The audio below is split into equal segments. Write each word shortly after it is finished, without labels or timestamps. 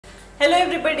Hello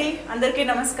everybody, andarki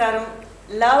namaskaram.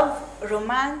 Love,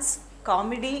 romance,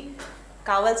 comedy,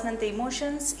 కావాల్సినంత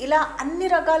emotions ఇలా అన్ని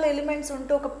రకాల ఎలిమెంట్స్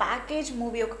ఉంటూ ఒక ప్యాకేజ్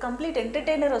మూవీ, ఒక కంప్లీట్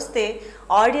ఎంటర్టైనర్ వస్తే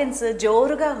ఆడియన్స్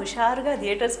జోరుగా హుషారుగా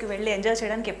థియేటర్స్కి వెళ్ళి ఎంజాయ్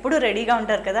చేయడానికి ఎప్పుడూ రెడీగా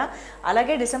ఉంటారు కదా.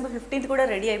 అలాగే December 15th కూడా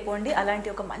రెడీ అయిపోండి.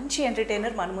 అలాంటి ఒక మంచి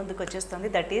ఎంటర్టైనర్ మన ముందుకు వచ్చేస్తుంది,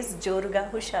 దట్ ఈస్ జోరుగా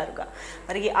హుషారుగా.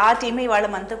 మరి ఆ టీమే వాళ్ళ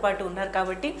మనతో పాటు ఉన్నారు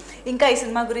కాబట్టి ఇంకా ఈ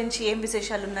సినిమా గురించి ఏం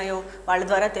విశేషాలు ఉన్నాయో వాళ్ళ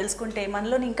ద్వారా తెలుసుకుంటే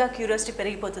మనలోని ఇంకా క్యూరియాసిటీ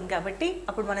పెరిగిపోతుంది. కాబట్టి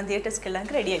అప్పుడు మనం థియేటర్స్కి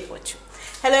వెళ్ళడానికి రెడీ అయిపోవచ్చు.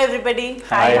 Hello everybody.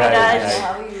 Hi Viraj.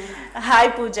 Hi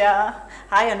పూజ.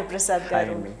 హాయ్ అనుప్రసాద్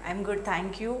గారు. I'm good,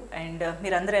 thank you. And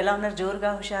మీరందరూ ఎలా ఉన్నారు? జోరుగా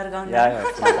హుషారుగా ఉన్నారు?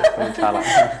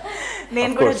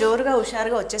 నేను కూడా జోరుగా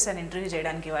హుషారుగా వచ్చేసాను ఇంటర్వ్యూ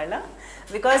చేయడానికి వాళ్ళ.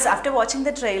 Because after watching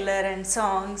the trailer and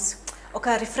songs ఒక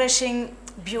రిఫ్రెషింగ్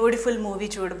బ్యూటిఫుల్ మూవీ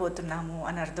చూడబోతున్నాము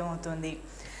అని అర్థమవుతుంది.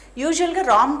 యూజువల్గా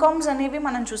రామ్ కామ్స్ అనేవి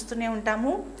మనం చూస్తూనే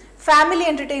ఉంటాము, ఫ్యామిలీ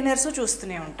ఎంటర్టైనర్స్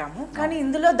చూస్తూనే ఉంటాము. కానీ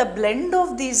ఇందులో the blend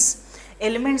of these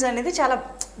elements అనేది చాలా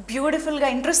బ్యూటిఫుల్గా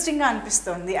ఇంట్రెస్టింగ్గా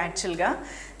అనిపిస్తుంది యాక్చువల్గా.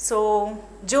 సో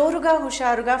జోరుగా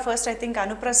హుషారుగా ఫస్ట్ ఐ థింక్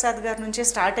అనుప్రసాద్ గారి నుంచే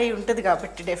స్టార్ట్ అయ్యి ఉంటుంది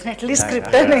కాబట్టి డెఫినెట్లీ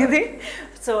స్క్రిప్ట్ అనేది.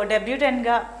 సో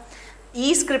డెబ్యూటెంట్గా ఈ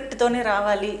స్క్రిప్ట్తోనే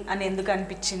రావాలి అని ఎందుకు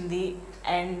అనిపించింది,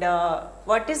 and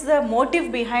what is the motive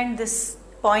behind this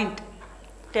point,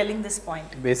 telling this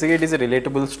point? బేసిక్గా ఇట్ ఈస్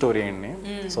రిలేటబుల్ స్టోరీ అండి.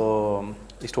 సో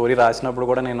ఈ స్టోరీ రాసినప్పుడు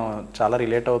కూడా నేను చాలా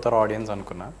రిలేట్ అవుతారు ఆడియన్స్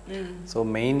అనుకున్నా. సో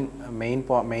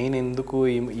మెయిన్ ఎందుకు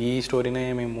ఈ స్టోరీనే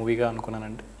మేము మూవీగా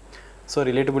అనుకున్నానంటే, సో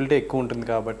రిలేటబిలిటీ ఎక్కువ ఉంటుంది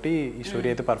కాబట్టి ఈ స్టోరీ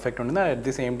అయితే పర్ఫెక్ట్ ఉంటుంది. At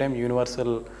the same time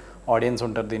universal audience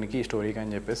ఉంటారు దీనికి, ఈ స్టోరీకి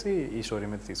అని చెప్పేసి ఈ స్టోరీ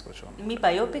మీద తీసుకొచ్చాను. మీ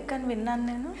బయోపిక్ అని విన్నాను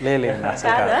నేను. లేదు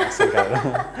అసలు కాదు.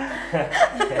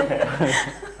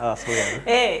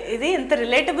 ఇది ఎంత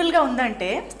రిలేటబుల్ గా ఉందంటే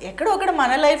ఎక్కడో ఒకటి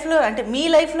మన లైఫ్ లో, అంటే మీ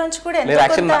లైఫ్ నుంచి కూడా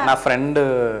నా ఫ్రెండ్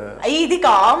ఇది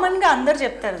కామన్ గా అందరు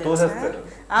చెప్తారు.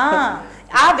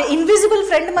 ఆ ఇన్విజిబుల్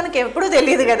ఫ్రెండ్ మనకి ఎప్పుడు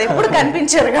తెలియదు కదా, ఎప్పుడు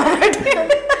కనిపించారు కాబట్టి.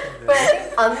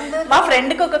 మా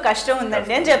ఫ్రెండ్ కి ఒక కష్టం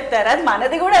ఉందండి అని చెప్తారు, అది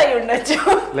మనది కూడా అయి ఉండొచ్చు.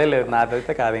 లేదు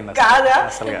నాదైతే కాదు. కాదా?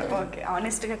 ఓకే,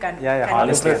 ఆనెస్ట్ గా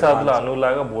అనుప్రసాద్ లో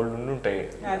అనులాగా బోల్డ్ ఉండి ఉంటాయి.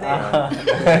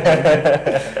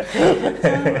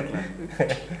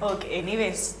 ఓకే,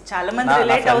 ఎనీవేస్ చాలా మంది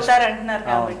రిలేట్ అవుతారు అంటున్నారు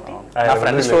కాబట్టి. నా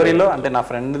ఫ్రెండ్ స్టోరీలో అంటే నా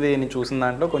ఫ్రెండ్ ది చూసిన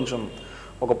దాంట్లో కొంచెం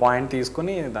ఒక పాయింట్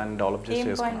తీసుకుని దాన్ని డెవలప్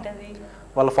చేసుకున్నాను.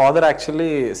 వాళ్ళ ఫాదర్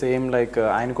యాక్చువల్లీ సేమ్ లైక్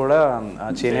ఆయన కూడా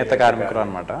చేనేత కార్మికుడు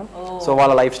అనమాట. సో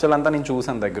వాళ్ళ లైఫ్ స్టైల్ అంతా నేను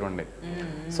చూసాను దగ్గరుండి.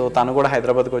 సో తను కూడా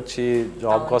హైదరాబాద్కి వచ్చి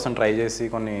జాబ్ కోసం ట్రై చేసి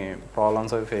కొన్ని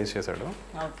ప్రాబ్లమ్స్ అవి ఫేస్ చేశాడు.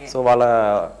 సో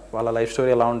వాళ్ళ లైఫ్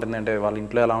స్టోరీ ఎలా ఉంటుంది అంటే, వాళ్ళ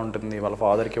ఇంట్లో ఎలా ఉంటుంది, వాళ్ళ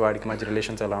ఫాదర్కి వాడికి మధ్య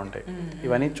రిలేషన్స్ ఎలా ఉంటాయి,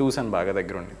 ఇవన్నీ చూసాను బాగా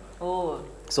దగ్గరుండి.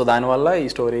 సో దానివల్ల ఈ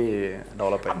స్టోరీ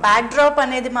డెవలప్ అయింది. బ్యాక్ డ్రాప్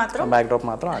అనేది మాత్రం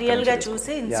రియల్ గా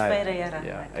చూసి ఇన్స్పైర్ అయ్యారు.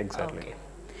 ఎగ్జాక్ట్లీ.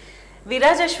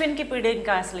 విరాజ్ అశ్విన్ కి ఇప్పుడు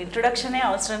ఇంకా అసలు ఇంట్రొడక్షన్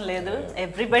అవసరం లేదు,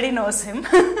 everybody knows him.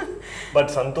 But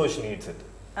Santosh needs it.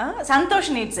 Santosh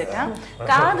needs it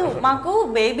కాదు, మాకు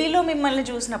బేబీలో మిమ్మల్ని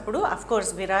చూసినప్పుడు of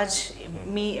course Viraj,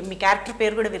 me character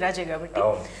పేరు కూడా విరాజే కాబట్టి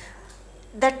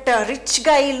దట్ రిచ్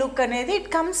గై లుక్ అనేది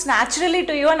it comes naturally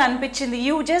to you అని అనిపించింది.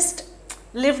 You just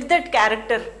live that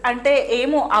character. అంటే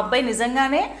ఏమో ఆ అబ్బాయి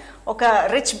నిజంగానే ఒక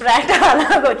రిచ్ బ్రాట్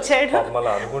అలాగ వచ్చాడు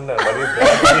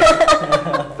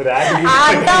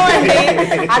అంటామండి,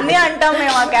 అన్నీ అంటాం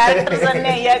మేము ఆ క్యారెక్టర్స్ అన్నీ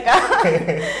అయ్యాక.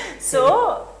 సో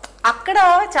అక్కడ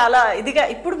చాలా ఇదిగా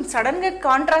ఇప్పుడు సడన్ గా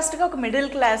కాంట్రాస్ట్ గా ఒక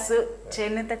మిడిల్ క్లాస్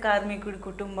చేనేత కార్మికుడి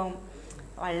కుటుంబం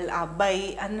వాళ్ళ అబ్బాయి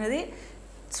అన్నది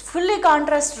ఫుల్లీ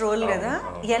కాంట్రాస్ట్ రోల్ కదా.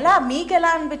 ఎలా మీకు ఎలా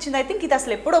అనిపించింది? ఐ థింక్ ఇది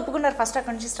అసలు ఎప్పుడు ఒప్పుకున్నారు? ఫస్ట్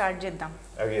అక్కడ నుంచి స్టార్ట్ చేద్దాం.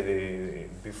 ఇది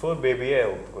బిఫోర్ బేబీ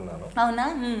ఒప్పుకున్నాను. అవునా?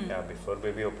 బిఫోర్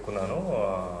బేబీ ఒప్పుకున్నాను.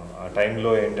 ఆ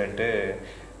టైంలో ఏంటంటే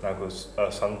నాకు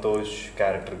సంతోష్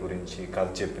క్యారెక్టర్ గురించి కథ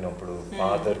చెప్పినప్పుడు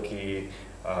ఫాదర్కి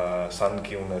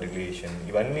సన్కి ఉన్న రిలేషన్,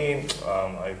 ఇవన్నీ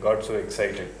ఐ గాట్ సో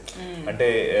ఎక్సైటెడ్. అంటే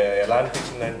ఎలా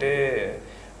అనిపించిందంటే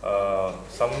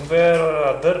సమ్వేర్ ఆర్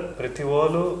అదర్ ప్రతి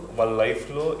వాళ్ళు వాళ్ళ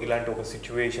లైఫ్లో ఇలాంటి ఒక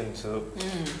సిచ్యువేషన్స్,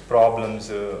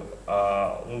 ప్రాబ్లమ్స్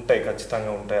ఉంటాయి,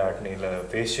 ఖచ్చితంగా ఉంటాయి, వాటిని ఇలా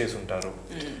ఫేస్ చేసి ఉంటారు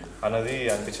అన్నది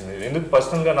అనిపించింది. ఎందుకు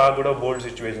పర్సనల్గా నాకు కూడా బోల్డ్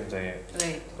సిచ్యువేషన్స్ అయ్యాయి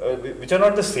which are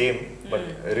not the same but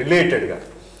రిలేటెడ్గా.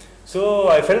 So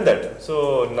I full that. So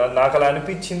నాకు అలా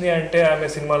అనిపించింది. అంటే ఆమె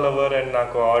సినిమా లవర్ అండ్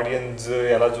నాకు ఆడియన్స్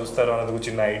ఎలా చూస్తారో అన్నది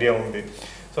చిన్న ఐడియా ఉంది.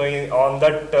 సో ఆన్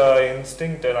దట్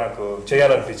ఇన్స్టింక్ట్ నాకు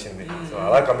చేయాలనిపించింది. సో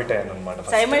అలా కమిట్ అయ్యాను అనమాట.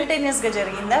 సైమల్టేనియస్ గా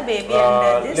జరిగిందా బేబీ?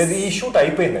 లేదు, ఈ షూట్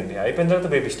అయిపోయిందండి. అయిపోయిన తర్వాత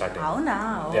బేబీ స్టార్ట్ అయింది. అవునా?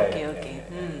 Okay okay.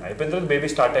 అయిపోయిన తర్వాత బేబీ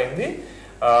స్టార్ట్ అయింది.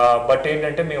 బట్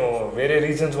ఏంటంటే మేము వేరే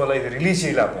రీజన్స్ వల్ల ఇది రిలీజ్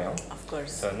చేయలేకపోయాం.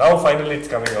 course. So now finally it's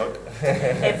coming out.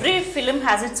 Every film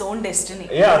has its own destiny.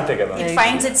 Yeah, ante kada. It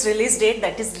finds its release date,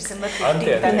 that is December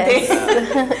 15th. Ante.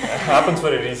 Happens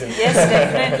for a reason. Yes,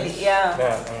 definitely.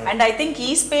 Yeah. And I think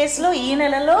ee space lo ee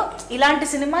నెలలో ఇలాంటి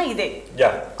cinema ఇదే.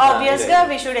 Yeah. Obviously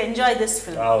we should enjoy this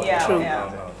film. Yeah. True.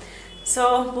 So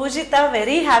Pujita,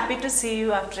 very happy to see you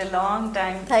after a long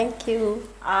time. Thank you.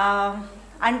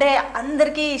 అంటే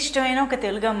అందరికీ ఇష్టమైన ఒక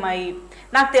తెలుగు అమ్మాయి.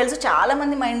 నాకు తెలుసు చాలా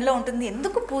మంది మైండ్లో ఉంటుంది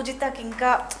ఎందుకు పూజితకి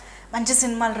ఇంకా మంచి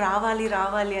సినిమాలు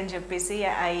రావాలి అని చెప్పేసి.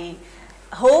 I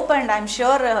hope and I'm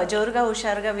sure జోరుగా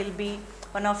హుషారుగా will be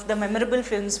one of the memorable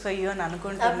films for you అని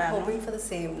అనుకుంటున్నాను. I'm hoping for the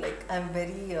same. Like I'm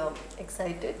very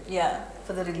excited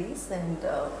for the release and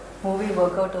movie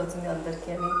workout అవుతుంది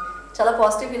అందరికీ అని చాలా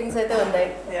పాజిటివ్ ఫీలింగ్స్ అయితే ఉన్నాయి.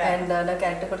 అండ్ నా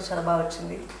క్యారెక్టర్ కూడా చాలా బాగా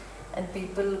వచ్చింది. అండ్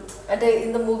పీపుల్ అంటే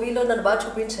ఇన్ ద మూవీలో నన్ను బాగా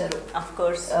చూపించారు. Of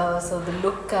course. So the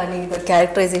look కానీ ద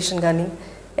క్యారెక్టరైజేషన్ కానీ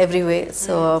ఎవ్రీవే.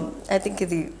 సో ఐ థింక్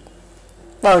ఇది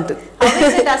బాగుంటుంది.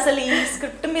 అసలు ఈ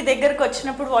స్క్రిప్ట్ మీ దగ్గరకు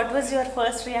వచ్చినప్పుడు what was your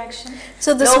first reaction? So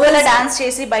this was dance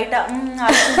చేసి బయట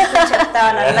చెప్తా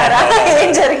అన్నారా?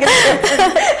 ఏం జరిగింది?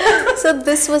 So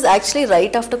this was actually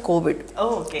right after Covid.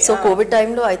 So Covid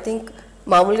టైంలో ఐ థింక్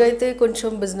మామూలుగా అయితే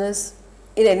కొంచెం బిజినెస్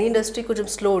ఇన్ ఎనీ ఇండస్ట్రీ కొంచెం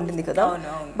స్లో ఉండింది కదా.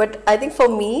 But I think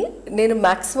for me నేను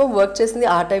మాక్సిమం వర్క్ చేసింది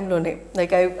ఆ టైంలోనే.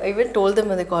 Like I even told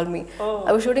them they call me. I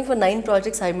was shooting for 9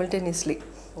 projects simultaneously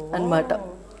అన్నమాట.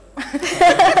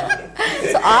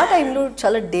 సో ఆ టైంలో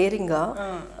చాలా డేరింగ్గా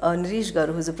నిరీష్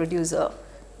గారు whose a producer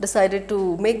decided to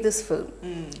make this film.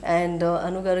 And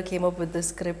అను గారు came up with the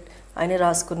script. ఆయనే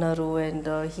రాసుకున్నారు and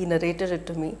he narrated it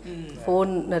to me.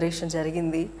 Phone narration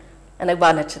జరిగింది and నాకు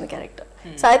బాగా నచ్చింది క్యారెక్టర్.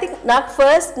 సో ఐ థింక్ నాకు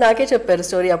ఫస్ట్ నాకే చెప్పారు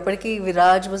స్టోరీ. అప్పటికి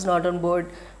Viraj was not on board.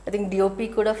 I think DOP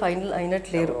కూడా ఫైనల్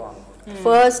అయినట్లేరు.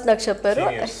 ఫస్ట్ నాకు చెప్పారు.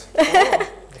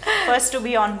 First to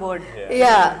be on board.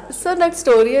 Yeah. So నాకు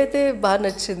స్టోరీ అయితే బాగా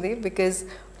నచ్చింది బికాజ్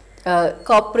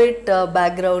కార్పొరేట్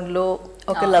బ్యాక్గ్రౌండ్లో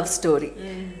ఒక లవ్ స్టోరీ.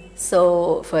 సో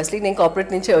ఫస్ట్లీ నేను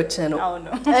కార్పొరేట్ నుంచే వచ్చాను.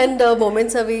 అండ్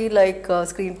మూమెంట్స్ అవి లైక్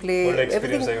స్క్రీన్ ప్లే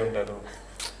ఎవ్రీథింగ్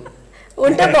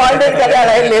ఉంటే బాగుంటుంది కదా.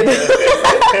 అలా లేదు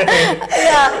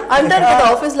అంటారు కదా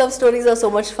office love stories are so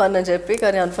much fun అని చెప్పి,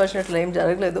 కానీ అన్ఫార్చునేట్లీ ఏం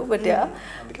జరగలేదు. బట్ యా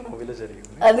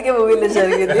అందుకే మూవీలో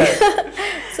జరిగింది.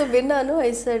 సో విన్నాను.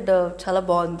 ఐ సెడ్ చాలా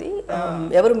బాగుంది.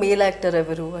 ఎవరు మేల్ యాక్టర్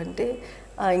ఎవరు అంటే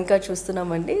ఇంకా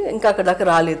చూస్తున్నామండి, ఇంకా అక్కడ దాకా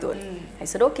రాలేదు అని. I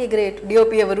said okay great.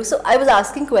 DOP ఎవరు? So I was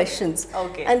asking questions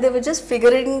and they were just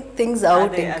figuring things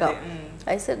out. ఇంకా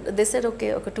I said, they said okay,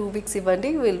 ఒక 2 weeks ఇవ్వండి,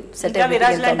 we'll set everything.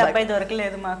 విరాజ్ లాంటి అబ్బాయి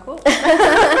దొరకలేదు మాకు.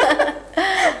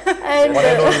 And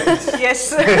yes.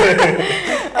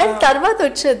 And తర్వాత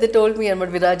వచ్చేది they told me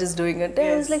what Viraj is doing అంటే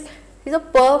I was like he's a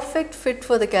perfect fit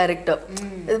for the character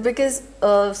because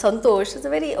Santosh is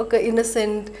a very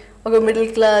innocent, ఒక middle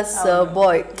class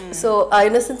boy. So ఆ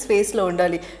innocence face లో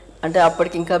ఉండాలి. అంటే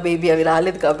అప్పటికి ఇంకా బేబీ అవి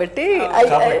రాలేదు కాబట్టి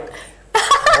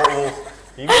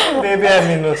Maybe I'm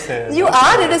innocent. You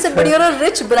are innocent, but you're a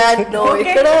rich brat. No,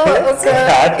 ikkada oka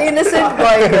innocent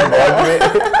boy.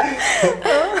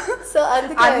 So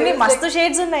anni mastu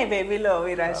shades unnai baby lo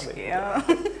Viraj ki.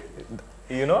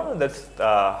 You know, that's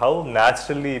how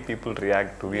naturally people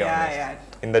react, to be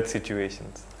honest, in that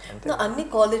situations. No, అన్ని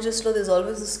colleges లో there's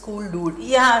always a school dude.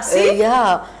 Yeah, see?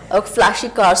 ఒక flashy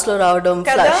cars లో రావడం,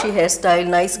 flashy hair style,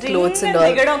 nice clothes and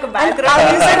all. ఒక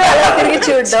background అలా తిరిగి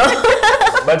చూడడం.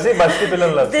 బస్తి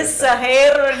పిల్లలు this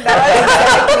hair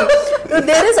and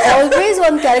there is always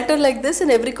one character like this in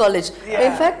every college.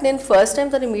 In fact నేను first time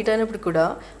తను మీట్ అయినప్పుడు కూడా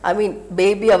ఐ మీన్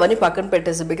బేబీ అవన్నీ పక్కన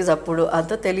పెట్టేసి బికాజ్ అప్పుడు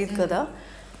అంతా తెలియదు కదా.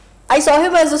 I saw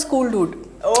him as a school dude.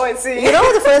 Oh, I see. You know,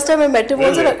 the first time I met him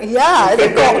also,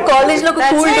 college lo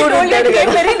cool dude untadu.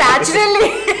 Very naturally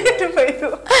for you.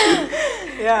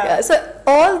 Yeah. So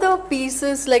all the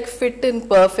pieces like fit in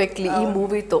perfectly in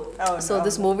movie tho. So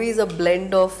this movie is a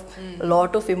blend of a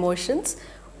lot of emotions.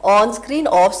 On screen,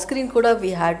 off screen kuda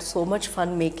we had so much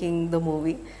fun making the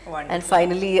movie. Wonderful. And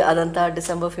finally adanta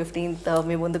December 15th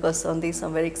me munduku vastundi, so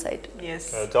I'm very excited.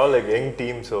 Yes. It's all like young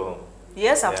team, so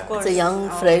yes, of course. It's a young,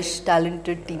 fresh,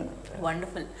 talented team.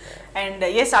 Wonderful. And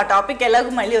yes, ఆ topic ఎలాగో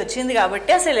మళ్ళీ వచ్చింది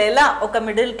కాబట్టి అసలు ఎలా ఒక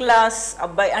middle class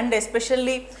అబ్బాయి and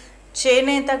especially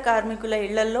చేనేత కార్మికుల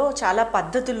ఇళ్లలో చాలా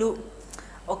పద్ధతులు,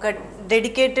 ఒక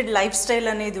డెడికేటెడ్ లైఫ్ స్టైల్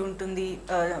అనేది ఉంటుంది.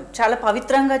 చాలా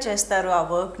పవిత్రంగా చేస్తారు ఆ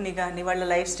వర్క్ని కానీ వాళ్ళ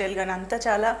లైఫ్ స్టైల్ కానీ అంతా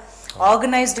చాలా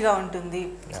ఆర్గనైజ్డ్గా ఉంటుంది.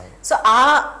 సో ఆ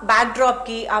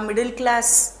బ్యాక్డ్రాప్కి ఆ middle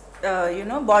class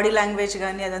you know body language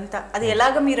కానీ అదంతా అది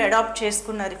ఎలాగ మీరు అడాప్ట్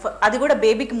చేసుకున్నారు? అది కూడా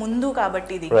బేబీకి ముందు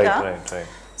కాబట్టి ఇది ఇంకా.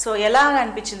 సో ఎలా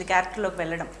అనిపించింది క్యారెక్టర్లోకి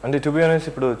వెళ్ళడం? అంటే టు బి ఆనెస్ట్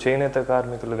ఇప్పుడు చేనేత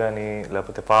కార్మికులు కానీ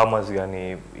లేకపోతే ఫార్మర్స్ కానీ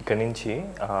ఇక్కడ నుంచి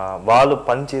వాళ్ళు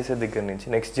పని చేసే దగ్గర నుంచి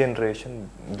next generation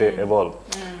they evolve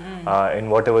in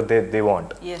what ever they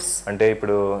want. అంటే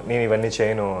ఇప్పుడు నేను ఇవన్నీ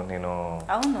చేయను, నేను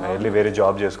వెళ్ళి వేరే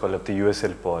జాబ్ చేసుకోవాలి లేకపోతే యూఎస్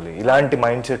వెళ్ళిపోవాలి, ఇలాంటి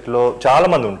మైండ్ సెట్ లో చాలా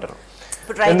మంది ఉంటారు.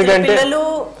 ఎందుకంటే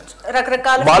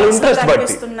వాళ్ళ ఇంట్రెస్ట్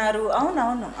బట్టి.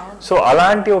 సో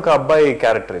అలాంటి ఒక అబ్బాయి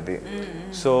క్యారెక్టర్ ఇది.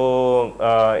 సో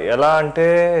ఎలా అంటే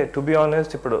టు బి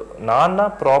ఆనెస్ట్ ఇప్పుడు నాన్న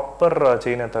ప్రాపర్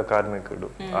చేనేత కార్మికుడు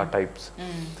ఆ టైప్స్.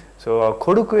 సో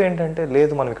కొడుకు ఏంటంటే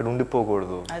లేదు మనం ఇక్కడ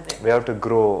ఉండిపోకూడదు, వీ హ్యావ్ టు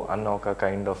గ్రో అన్న ఒక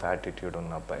కైండ్ ఆఫ్ యాటిట్యూడ్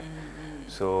ఉన్న అబ్బాయి.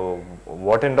 So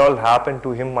what and all happen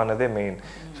to him అన్నదే మెయిన్.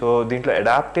 సో దీంట్లో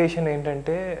అడాప్టేషన్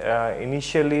ఏంటంటే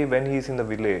initially when he's in the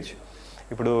village,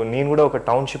 ఇప్పుడు నేను కూడా ఒక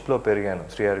టౌన్షిప్లో పెరిగాను,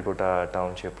 శ్రీహరికోట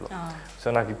టౌన్షిప్లో. సో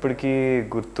నాకు ఇప్పటికీ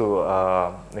గుర్తు,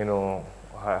 నేను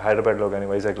హైదరాబాద్లో కానీ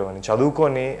వైజాగ్లో కానీ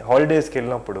చదువుకొని హాలిడేస్కి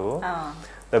వెళ్ళినప్పుడు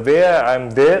the way I'm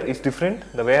there is different,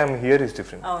 the way I'm here is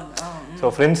different. So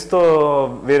ఫ్రెండ్స్తో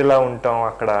వేరేలా ఉంటాం,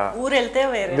 అక్కడ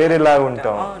వేరేలా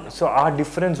ఉంటాం. సో ఆ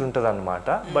డిఫరెన్స్ ఉంటుంది అనమాట.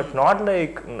 But not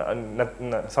like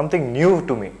something new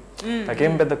to me.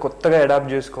 నాకేం పెద్ద కొత్తగా అడాప్ట్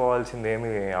చేసుకోవాల్సింది ఏమి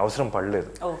అవసరం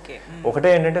పడలేదు. ఒకటే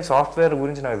ఏంటంటే సాఫ్ట్వేర్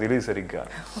గురించి నాకు తెలియదు సరిగ్గా.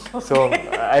 So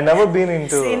I never been in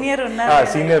to senior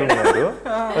ఉన్నారు,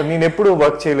 నేను ఎప్పుడు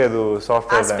వర్క్ చేయలేదు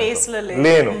సాఫ్ట్వేర్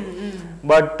లేను.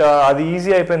 బట్ అది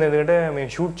ఈజీ అయిపోయింది ఎందుకంటే మేము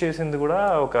షూట్ చేసింది కూడా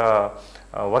ఒక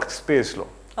వర్క్ స్పేస్లో.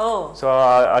 సో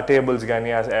ఆ టేబుల్స్ కానీ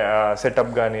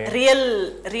సెటప్ కానీ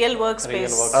రియల్ వర్క్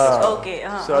స్పేస్.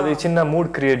 సో అది చిన్న మూడ్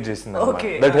క్రియేట్ చేసింది.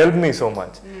 That help me so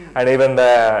much. And even the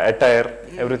attire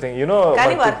everything you know.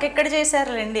 కానీ వర్క్ ఎక్కడ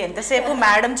చేశారులేండి, ఎంతసేపు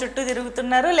మేడం చుట్టూ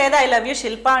తిరుగుతున్నారు లేదా ఐ లవ్ యూ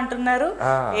శిల్ప అంటున్నారు,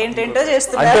 ఏంటేంటో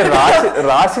చేస్తున్నారు. అంటే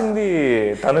రాసింది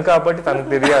తను కాబట్టి తనకు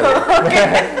తెలియాలి.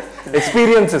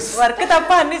 ఎక్స్పీరియన్సెస్ వర్క్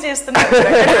తప్ప అన్ని చేస్తున్నారు.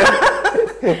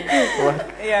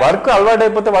 వర్క్ అలవాటు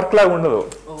అయిపోతే వర్క్ లాగా ఉండదు.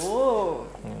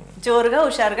 జోరుగా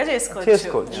హుషారుగా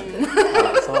చేసుకోవచ్చు.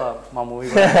 సో మా మూవీ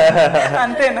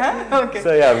అంతేనా? Okay.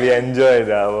 So yeah we enjoy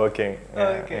the working.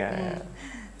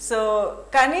 So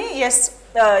కానీ ఎస్,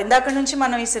 ఇందాక నుంచి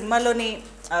మనం ఈ సినిమాలోని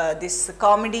దిస్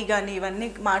కామెడీ కానీ ఇవన్నీ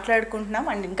మాట్లాడుకుంటున్నాం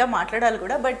అండ్ ఇంకా మాట్లాడాలి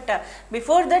కూడా. But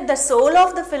before that the soul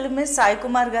of the film is Sai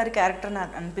Kumar గారి క్యారెక్టర్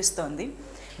నాకు అనిపిస్తోంది.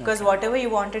 Because what ever you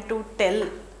wanted to tell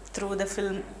through the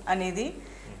film అనేది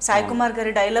సాయి కుమార్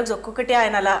గారి డైలాగ్స్ ఒక్కొక్కటి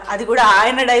ఆయన అలా, అది కూడా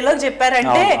ఆయన డైలాగ్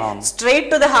చెప్పారంటే స్ట్రైట్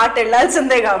టు ద హార్ట్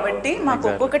వెళ్ళాల్సిందే. కాబట్టి మాకు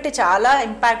ఒక్కొక్కటి చాలా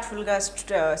ఇంపాక్ట్ఫుల్ గా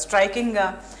స్ట్రైకింగ్ గా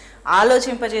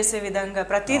ఆలోచింపజేసే విధంగా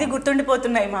ప్రతిదీ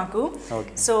గుర్తుండిపోతున్నాయి మాకు.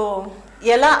 సో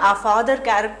ఎలా ఆ ఫాదర్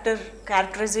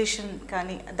క్యారెక్టరైజేషన్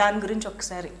కానీ దాని గురించి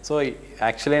ఒకసారి. సో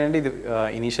యాక్చువల్లీ ఏంటంటే ఇది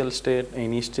ఇనీషియల్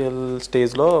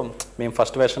స్టేజ్లో మేము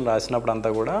ఫస్ట్ వెర్షన్ రాసినప్పుడు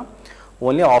అంతా కూడా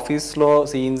ఓన్లీ ఆఫీస్లో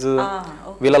సీన్స్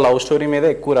వీళ్ళ లవ్ స్టోరీ మీద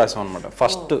ఎక్కువ రాసాం అనమాట.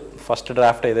 ఫస్ట్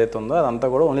డ్రాఫ్ట్ ఏదైతే ఉందో అదంతా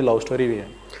కూడా ఓన్లీ లవ్ స్టోరీ.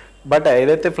 బట్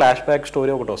ఏదైతే ఫ్లాష్ బ్యాక్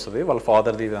స్టోరీ ఒకటి వస్తుంది వాళ్ళ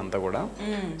ఫాదర్ది ఇదంతా కూడా,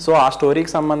 సో ఆ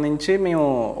స్టోరీకి సంబంధించి మేము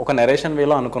ఒక నెరేషన్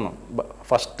వేలో అనుకున్నాం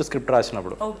ఫస్ట్ స్క్రిప్ట్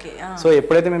రాసినప్పుడు. సో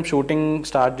ఎప్పుడైతే మేము షూటింగ్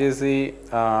స్టార్ట్ చేసి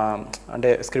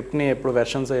అంటే స్క్రిప్ట్ని ఎప్పుడు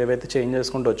వెర్షన్స్ ఏవైతే చేంజ్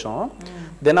చేసుకుంటూ వచ్చామో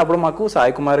దెన్ అప్పుడు మాకు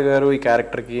సాయి కుమార్ గారు ఈ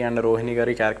క్యారెక్టర్కి అండ్ రోహిణి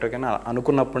గారు ఈ క్యారెక్టర్కి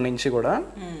అనుకున్నప్పటి నుంచి కూడా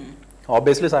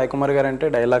ఆబ్వియస్లీ సాయి కుమార్ గారు అంటే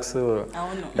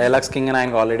డైలాగ్స్ కింగ్ అని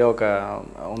ఆయనకు ఆల్రెడీ ఒక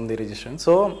ఉంది రిజిస్ట్రేషన్.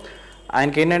 సో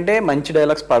ఆయనకి ఏంటంటే మంచి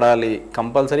డైలాగ్స్ పడాలి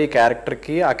కంపల్సరీ, ఈ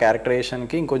క్యారెక్టర్కి ఆ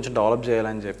క్యారెక్టరైజేషన్కి ఇంకొంచెం డెవలప్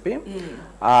చేయాలని చెప్పి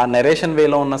ఆ నెరేషన్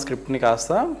వేలో ఉన్న స్క్రిప్ట్ని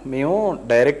కాస్త మేము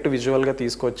డైరెక్ట్ విజువల్గా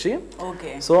తీసుకొచ్చి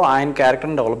సో ఆయన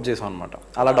క్యారెక్టర్ని డెవలప్ చేసాం అనమాట.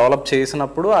 అలా డెవలప్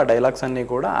చేసినప్పుడు ఆ డైలాగ్స్ అన్నీ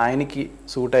కూడా ఆయనకి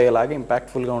సూట్ అయ్యేలాగా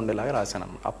ఇంపాక్ట్ఫుల్గా ఉండేలాగా రాశాను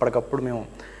అనమాట. అప్పటికప్పుడు మేము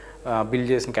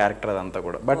బిల్డ్ చేసిన క్యారెక్టర్ అదంతా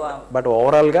కూడా. బట్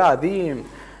ఓవరాల్గా అది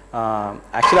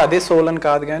యాక్చువల్లీ అదే సోల్ అని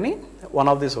కాదు కానీ one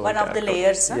of the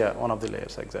layers. Yeah, one of the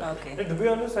layers, exactly. Okay. To be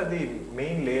honest, అది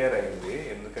మెయిన్ లేయర్ అయింది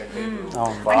ఎందుకంటే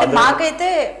అంటే మాకైతే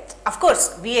of course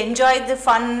we enjoy the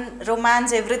fun,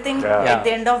 romance, everything. At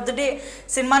the end of the day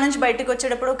cinema నుంచి బయటకు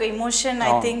వచ్చేటప్పుడు ఒక emotion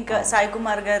I think Sai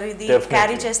Kumar గారు ఇది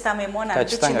క్యారీ చేస్తామేమో అని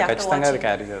అనిపించింది. ఖచ్చితంగా అది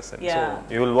క్యారీ చేస్తారు. So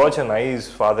you will watch a nice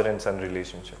father and son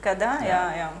relationship. కదా?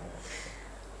 Yeah.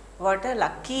 What a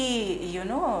lucky, you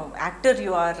know, actor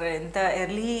you are. ఎంత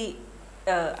ఎర్లీ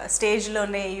స్టేజ్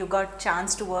లోనే you got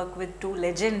chance to work with two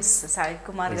legends Sai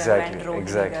Kumar గారు and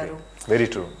Rohini గారు. Very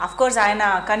true. Of course ఆయన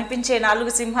కనిపించే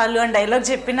 4 సింహాలు అని dialogue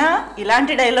చెప్పినా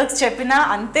ఇలాంటి డైలాగ్స్ చెప్పినా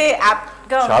అంతే యాప్ట్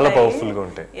గా ఉంటాయి, చాలా పవర్ఫుల్ గా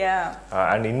ఉంటాయి.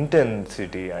 And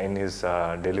intensity in his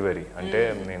delivery అంటే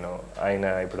నేను ఆయన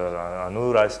ఇప్పుడు అను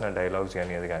రాసిన డైలాగ్స్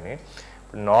కానీ అది కానీ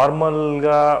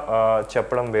నార్మల్గా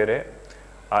చెప్పడం వేరే,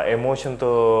 ఆ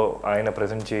ఎమోషన్తో ఆయన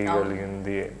ప్రజెంట్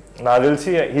చేయగలిగింది నాకు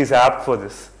తెలిసి he's apt for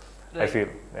this. I feel,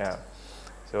 yeah.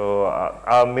 So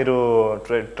మీరు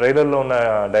ట్రైలర్లో ఉన్న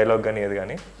డైలాగ్ కానీ ఏది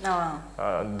కానీ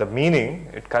the meaning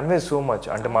it conveys so much,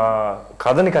 అంటే మా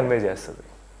కథని కన్వే చేస్తుంది.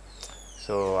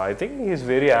 So I think is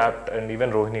very apt. And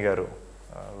even Rohini గారు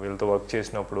వీళ్ళతో వర్క్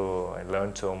చేసినప్పుడు ఐ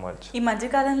లెర్న్ సో మచ్. ఈ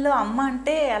మధ్యకాలంలో అమ్మ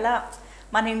అంటే అలా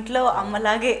మన ఇంట్లో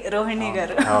అమ్మలాగే రోహిణి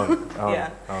గారు.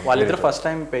 వాళ్ళిద్దరు ఫస్ట్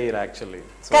టైం పెయిర్ యాక్చువల్లీ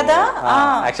కదా.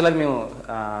 యాక్చువల్లీ మేము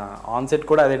ఆన్ సెట్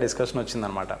కూడా అదే డిస్కషన్ వచ్చింది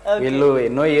అనమాట. వీళ్ళు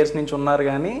ఎన్నో ఇయర్స్ నుంచి ఉన్నారు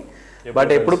కానీ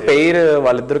బట్ ఎప్పుడు పెయిర్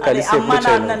వాళ్ళిద్దరు కలిసి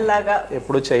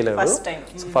ఎప్పుడు చేయలేదు.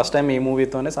 ఫస్ట్ టైం ఈ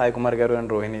మూవీతోనే సాయి కుమార్ గారు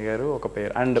అండ్ రోహిణి గారు ఒక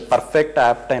పెయిర్ అండ్ పర్ఫెక్ట్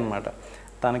యాప్ట్ అనమాట.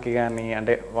 తనకి కానీ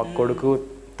అంటే ఒక కొడుకు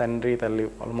తండ్రి తల్లి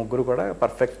వాళ్ళ ముగ్గురు కూడా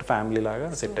పర్ఫెక్ట్ ఫ్యామిలీ లాగా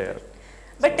సెట్ అయ్యారు.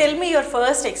 But tell me your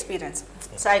first experience.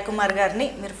 Sai Kumar గారిని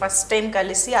మీరు ఫస్ట్ టైం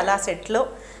కలిసి అలా సెట్లో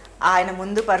ఆయన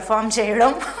ముందు పర్ఫామ్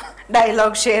చేయడం,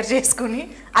 డైలాగ్ షేర్ చేసుకుని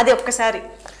అది ఒక్కసారి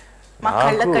మా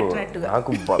కళ్ళకు కట్టినట్టుగా.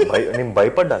 నాకు నేను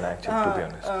భయపడ్డాను యాక్చువల్లీ టు బి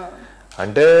ఆనెస్ట్.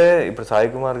 అంటే ఇప్పుడు సాయి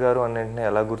కుమార్ గారు అని వెంటనే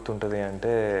ఎలా గుర్తుంటుంది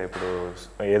అంటే ఇప్పుడు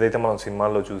ఏదైతే మనం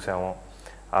సినిమాల్లో చూసామో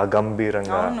ఆ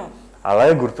గంభీరంగా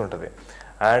అలాగే గుర్తుంటుంది.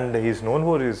 And he's known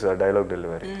for his dialogue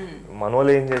delivery.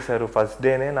 మనోళ్ళు ఏం చేశారు, ఫస్ట్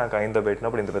డేనే నాకు ఆయనతో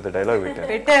పెట్టినప్పుడు ఇంత పెద్ద డైలాగ్ పెట్టారు.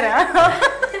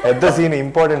 పెద్ద సీన్,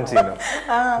 ఇంపార్టెంట్ సీన్.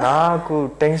 నాకు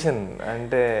టెన్షన్,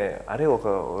 అంటే అరే ఒక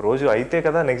రోజు అయితే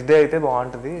కదా, నెక్స్ట్ డే అయితే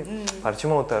బాగుంటుంది,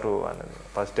 పరిచయం అవుతారు అన్నది.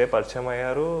 ఫస్ట్ డే పరిచయం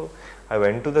అయ్యారు. I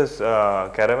went to the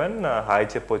caravan, hi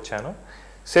చెప్పొచ్చాను.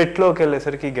 సెట్లోకి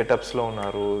వెళ్ళేసరికి గెటప్స్లో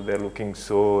ఉన్నారు. They are looking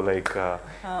so like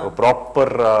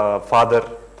proper father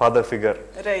figure,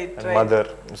 mother.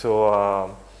 So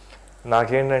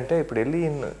నాకేంటంటే ఇప్పుడు వెళ్ళి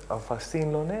ఫస్ట్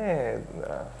సీన్లోనే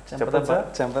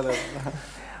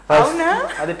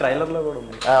అది ట్రైలర్లో కూడా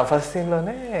ఉంది. ఫస్ట్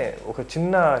సీన్లోనే ఒక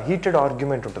చిన్న హీటెడ్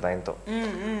ఆర్గ్యుమెంట్ ఉంటుంది ఆయనతో.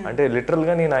 అంటే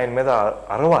లిటరల్గా నేను ఆయన మీద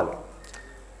అరవాలి.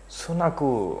 సో నాకు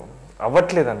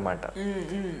అవ్వట్లేదు అనమాట.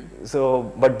 So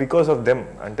but because of them,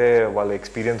 అంటే వాళ్ళ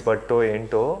ఎక్స్పీరియన్స్ బట్టో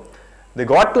ఏంటో, దే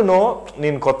గాట్ టు నో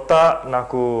నేను కొత్త,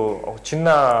 నాకు ఒక చిన్న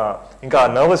ఇంకా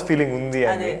నర్వస్ ఫీలింగ్ ఉంది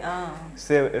అని.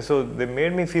 So they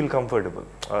made me feel comfortable.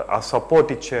 ఆ సపోర్ట్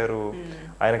ఇచ్చారు,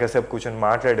 ఆయన కాసేపు కూర్చొని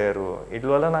మాట్లాడారు. ఇట్ల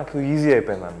వల్ల నాకు ఈజీ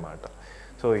అయిపోయింది అనమాట.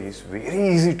 So is very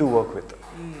easy to work with.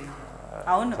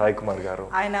 అవును, సాయి కుమార్ గారు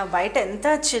ఆయన బయట ఎంత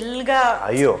చిల్ గా,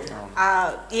 అయ్యో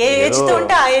ఏ ఏజ్ తో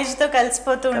ఉంటే ఆ ఏజ్ తో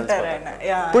కలిసిపోతూ ఉంటారు ఆయన.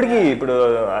 ఇప్పుడు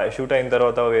షూట్ అయిన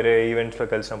తర్వాత వేరే ఈవెంట్స్ లో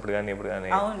కలిసినప్పుడు కానీ ఇప్పుడు కానీ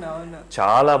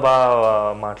చాలా బాగా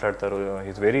మాట్లాడతారు.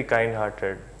 He's very kind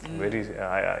hearted, very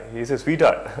he's a sweet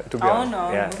heart to be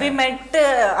honest. వి మెట్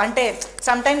అంటే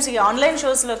సమ్ టైమ్స్ ఈ ఆన్లైన్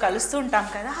షోస్ లో కలుస్తూ ఉంటాం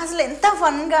కదా, అసలు ఎంత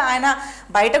ఫన్ గా ఆయన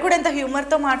బయట కూడా ఎంత హ్యూమర్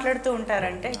తో మాట్లాడుతూ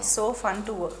ఉంటారంటే it's so fun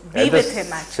to be with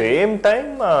him. Same time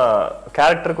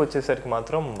character కి వచ్చేసరికి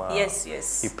మాత్రం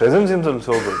ఈ presence himself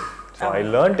so good. So I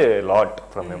learned a lot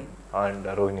from him and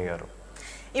Rohini గారు.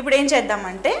 ఇప్పుడు ఏం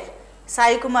చేద్దామంటే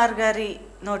సాయి కుమార్ గారి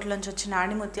నోట్లోంచి వచ్చిన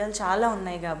ఆణిముత్యాలు చాలా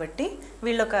ఉన్నాయి కాబట్టి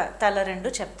వీళ్ళు ఒక తల రెండు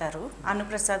చెప్తారు,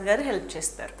 అనుప్రసాద్ గారు హెల్ప్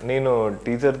చేస్తారు. నేను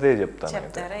టీచర్దే చెప్తాను.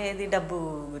 చెప్తారా? ఏది, డబ్బు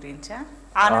గురించా?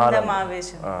 ఆనందం,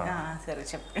 ఆవేశం? సరే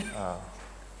చెప్పండి.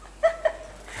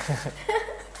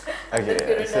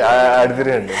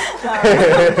 అడిగిరండి.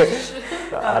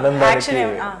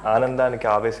 ఆనందానికి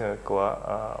ఆవేశం ఎక్కువ,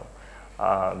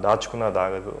 దాచుకున్న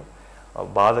దాగదు,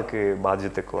 బాధకి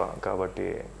బాధ్యత ఎక్కువ, కాబట్టి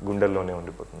గుండెల్లోనే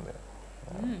ఉండిపోతుంది.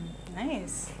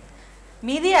 నైస్.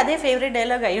 మీది అదే ఫేవరెట్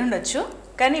డైలాగ్ అయి ఉండొచ్చు,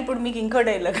 కానీ ఇప్పుడు మీకు ఇంకో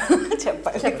డైలాగ్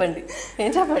చెప్పండి.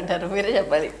 ఏం చెప్పంటారు, మీరే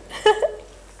చెప్పాలి.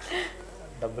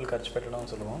 డబ్బులు ఖర్చు పెట్టడం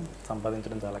సులభం,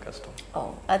 సంపాదించడం చాలా కష్టం.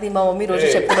 అది మా మమ్మీ రోజు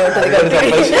చెప్తూనే ఉంటుంది.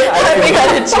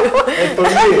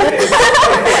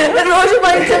 రోజు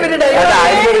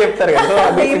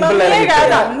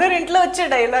అందరు ఇంట్లో వచ్చే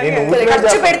డైలాగ్,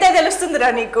 ఖర్చు పెడితే తెలుస్తుందిరా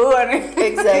నీకు అని.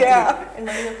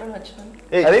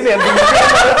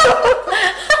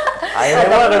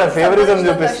 ఆయన ఫేవరిజం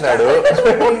చూపిస్తున్నాడు.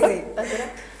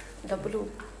 డబ్బులు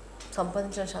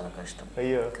సంపాదించడం చాలా కష్టం,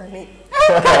 అయ్యో, కానీ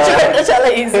చాలా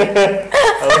ఈజీ.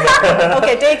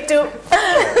 Okay, take 2.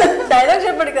 డైలాగ్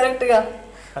చెప్పండి కరెక్ట్ గా.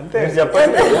 అంతే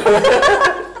చెప్పండి.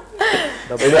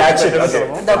 డబ్బులు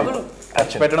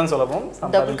ఖర్చు పెట్టడం సులభం,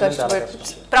 డబ్బులు ఖర్చు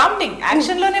ప్రాంప్టింగ్,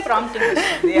 యాక్షన్ లోనే ప్రాంప్టింగ్.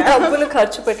 డబ్బులు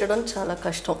ఖర్చు పెట్టడం చాలా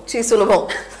కష్టం, సులభం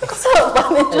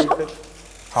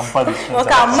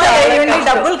ఒక అమ్మాయి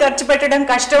డబ్బులు ఖర్చు పెట్టడం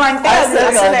కష్టం అంటే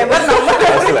అసలు ఎవరు నమ్మరు.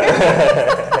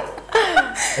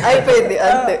 అయిపోయింది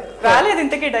అంతే. రాలేదు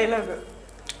ఇంతకీ డైలాగ్.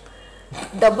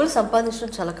 డబ్బులు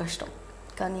సంపాదించడం చాలా కష్టం,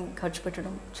 కానీ ఖర్చు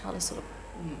పెట్టడం చాలా సులభం.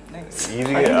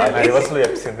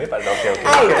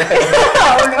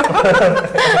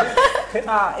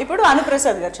 ఇప్పుడు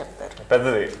అనుప్రసాద్ గారు చెప్తారు.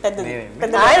 పెద్దది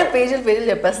ఆయన పేజీలు పేజీలు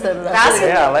చెప్పేస్తారు.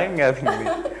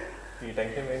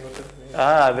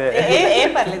 ఏం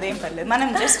పర్లేదు, ఏం పర్లేదు. మనం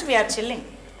జస్ట్ వీఆర్ చిల్లింగ్.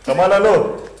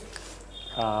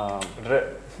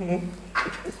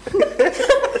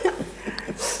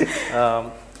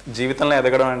 జీవితంలో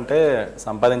ఎదగడం అంటే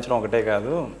సంపాదించడం ఒకటే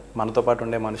కాదు, మనతో పాటు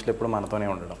ఉండే మనుషులు ఎప్పుడు మనతోనే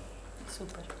ఉండడం.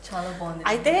 సూపర్, చాలా బాగుంది.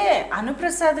 అయితే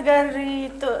అనుప్రసాద్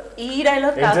గారితో ఈ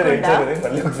డైలాగ్ కాకుండా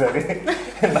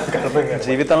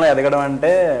జీవితంలో ఎదగడం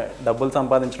అంటే డబ్బులు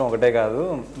సంపాదించడం ఒకటే కాదు,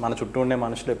 మన చుట్టూ ఉండే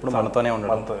మనుషులు ఎప్పుడు మనతోనే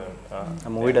ఉండడం.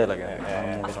 Movie dialogue.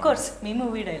 Of course me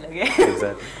movie డైలాగే.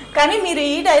 కానీ మీరు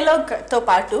ఈ డైలాగ్ తో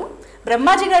పాటు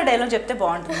బ్రహ్మాజీ గారి డైలాగ్ చెప్తే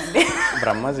బాగుంటుందండి.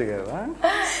 బ్రహ్మాజీ గారు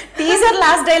టీజర్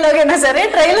లాస్ట్ డైలాగ్ అయినా సరే,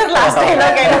 ట్రైలర్ లాస్ట్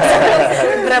డైలాగ్ అయినా సరే,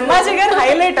 బ్రహ్మాజీ గారు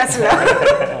హైలైట్ అసలు.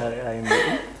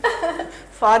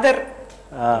 ఫాదర్.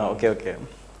 Okay okay.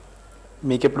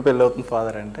 మీకు ఎప్పుడు పెళ్ళి అవుతుంది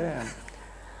ఫాదర్ అంటే,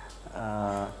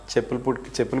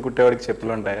 చెప్పులు కుట్టేవాడికి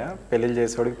చెప్పులు ఉంటాయా, పెళ్ళిళ్ళు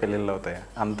చేసేవాడికి పెళ్ళిళ్ళు అవుతాయా,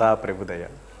 అంతా ప్రభుదయ.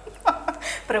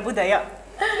 ప్రభుదయ.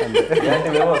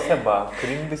 ఇలాంటివేమో వస్తే బా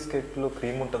క్రీమ్ బిస్కెట్లు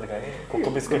క్రీమ్ ఉంటుంది కానీ కుక్క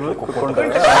బిస్కెట్లు కుక్క ఉంటుంది.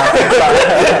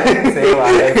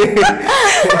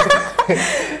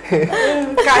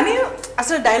 కానీ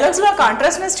అసలు డైలాగ్స్ లో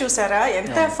కాంట్రాస్ట్నెస్ చూసారా,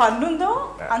 ఎంత ఫన్ ఉందో,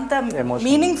 అంత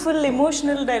మీనింగ్ఫుల్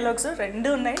ఎమోషనల్ డైలాగ్స్ రెండు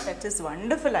ఉన్నాయి. That is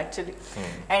wonderful actually.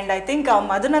 And I think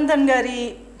Madhunandan గారి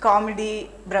కామెడీ,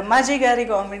 బ్రహ్మాజీ గారి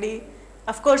comedy,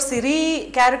 of course Siri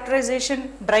characterisation,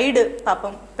 braid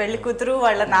పాపం పెళ్లి కూతురు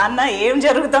వాళ్ళ నాన్న ఏం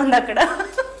జరుగుతోంది అక్కడ,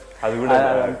 అది కూడా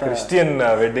క్రిస్టియన్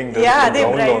వెడ్డింగ్. అదే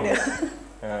braid.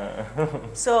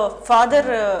 So father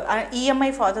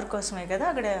EMI father కోసమే కదా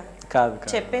అక్కడ కాదు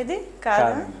చెప్పేది,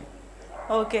 కాదు.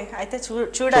 ఓకే, అయితే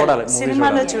చూడాలి,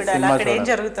 సినిమాలో చూడాలి అక్కడ ఏం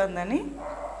జరుగుతుందని.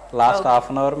 లాస్ట్ హాఫ్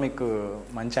అన్ అవర్ మీకు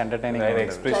మంచి ఎంటర్టైనింగ్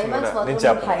ఎక్స్ప్రెషన్.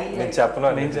 నేను చెప్పను.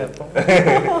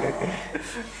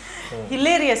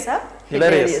 హిలేరియసా?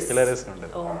 హిలేరియస్ ఉంటుంది.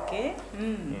 ఓకే,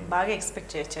 బాగా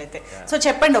ఎక్స్పెక్ట్ చేయొచ్చు అయితే. సో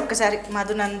చెప్పండి ఒక్కసారి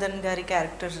మధునందన్ గారి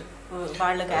క్యారెక్టర్,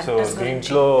 వాళ్ళ క్యారెక్టర్స్ గురించి.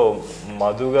 దీంట్లో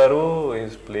మధు గారు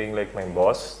is playing like my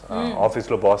boss, office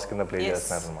లో బాస్ కింద ప్లే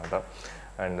చేస్తున్నారు అనమాట.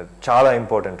 అండ్ చాలా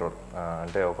ఇంపార్టెంట్ రోల్,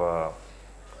 అంటే ఒక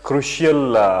క్రూషియల్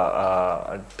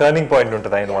టర్నింగ్ పాయింట్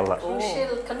ఉంటుంది ఆయన వల్ల.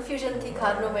 కన్ఫ్యూజన్ కి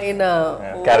కారణమైన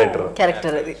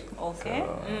క్యారెక్టర్ అది. ఓకే.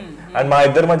 అండ్ మా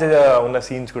ఇద్దరి మధ్య ఉన్న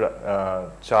సీన్స్ కూడా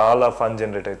చాలా ఫన్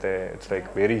జనరేట్ అయితే. It's like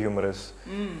very humorous.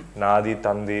 నాది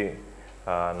తంది,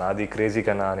 నాది క్రేజీ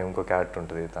కన్నా అని ఇంకో క్యారెక్టర్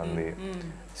ఉంటుంది, తంది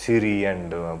సిరి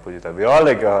and Pujitha. We all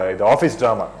like ఇది office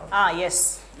drama.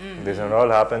 This and all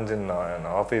happens in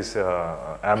office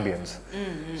ambience.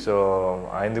 So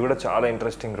ఆయనది కూడా చాలా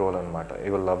ఇంట్రెస్టింగ్ రోల్ అనమాట. You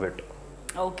will love it.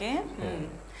 Okay.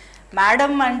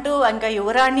 Madam అంటూ ఇంకా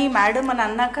యువరాణి మేడం అని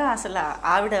అన్నాక అసలు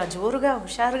ఆవిడ జోరుగా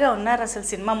హుషారుగా ఉన్నారు అసలు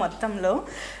సినిమా మొత్తంలో.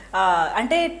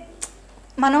 అంటే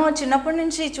మనం చిన్నప్పటి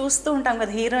నుంచి చూస్తూ ఉంటాం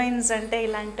కదా హీరోయిన్స్ అంటే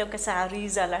ఇలాంటి ఒక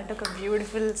శారీస్, అలాంటి ఒక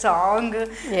బ్యూటిఫుల్ సాంగ్,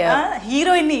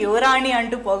 హీరోయిన్ యువరాణి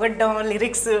అంటూ పొగడ్డం,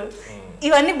 లిరిక్స్,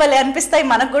 ఇవన్నీ భలే అనిపిస్తాయి.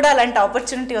 మనకు కూడా అలాంటి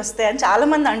ఆపర్చునిటీ వస్తాయి అని చాలా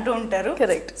మంది అంటూ ఉంటారు.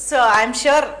 కరెక్ట్. సో ఐఎమ్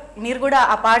ష్యూర్ మీరు కూడా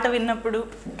ఆ పాట విన్నప్పుడు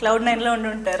Cloud9 లో ఉండి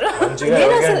ఉంటారు.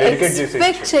 నేను అసలు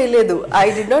ఎక్స్పెక్ట్ చేయలేదు. ఐ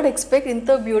డి నాట్ ఎక్స్పెక్ట్ ఇంత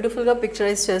బ్యూటిఫుల్ గా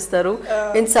పిక్చరైజ్ చేస్తారు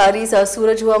ఇన్ సారీస్, ఆ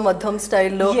సూరజ్వా మధ్యం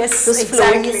స్టైల్లో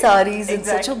flowing saris, in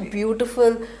such a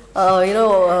beautiful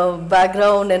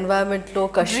background environment lo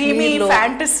Kashmir lo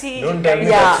fantasy. Don't tell me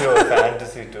that's your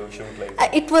fantasy to shoot like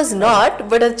that. It was not,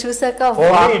 but ad chusaka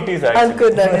for me it is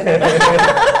actually.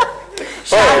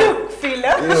 Shahrukh feel.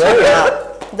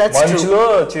 That's true. మంచులో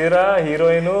చీర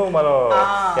heroine మనం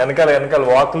వెనకాల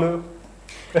వాక్లు.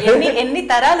 ఎన్ని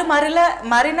తరాలు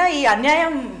మారినా ఈ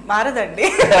అన్యాయం మారదండి.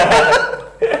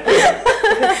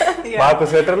 మాకు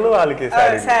స్వెటర్లు, వాళ్ళకి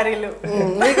శారీలు.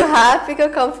 మీకు హ్యాపీగా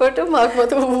కంఫర్ట్, మాకు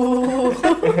మొత్తం.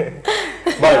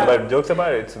 But jokes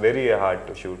about it's very hard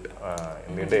to shoot.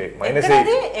 ఎందుకంటే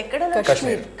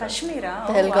కాశ్మీరా,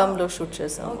 పెహల్గామ్ లో షూట్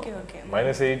చేసాం.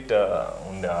 -8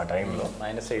 ఉంది ఆ టైంలో.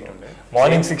 -8 ఉండే.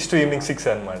 మార్నింగ్ 6 to ఈవినింగ్ 6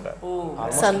 అన్నమాట.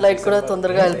 సన్ లైట్ కూడా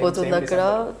తొందరగా వెళ్ళిపోతుంది అక్కడ.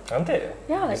 అంతే.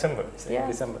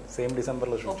 డిసెంబర్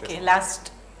లో షూట్ చేసాం. Last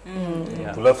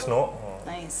full of snow.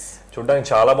 చూడడానికి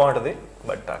చాలా బాగుంటది,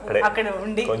 బట్ అక్కడ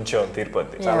ఉండి కొంచెం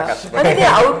తీరిపోద్ది.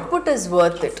 Output is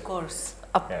worth it.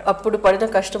 అప్పుడు పడిన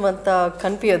కష్టం అంతా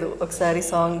కనిపించదు ఒకసారి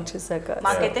సాంగ్ చూసాక.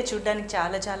 మాకైతే చూడడానికి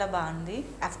చాలా చాలా బాగుంది.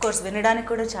 అఫ్ కోర్స్ వినడానికి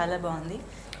కూడా చాలా బాగుంది.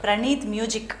 ప్రణీత్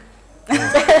మ్యూజిక్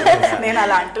నేను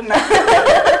అలా అంటున్నా.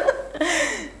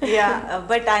 యా,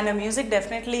 బట్ ఆయన music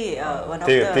definitely one of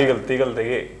the తీగలు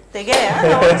తెగాయా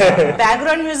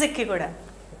బ్యాక్గ్రౌండ్ మ్యూజిక్ కి కూడా.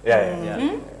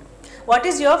 What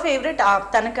is your favourite?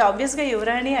 తనకి ఆబ్వియస్ గా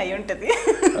యువరాణి అయి ఉంటది.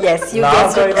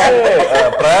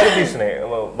 ప్రయారిటీస్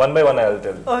వన్ బై వన్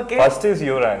వెళ్తారు. ఫస్ట్ ఇస్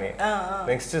యువరాణి,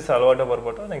 నెక్స్ట్ ఇస్ అలవాటు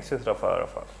పర్పట, నెక్స్ట్ ఇస్ రఫా.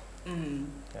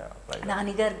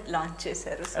 నాని గారు లాంచ్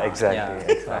చేశారు.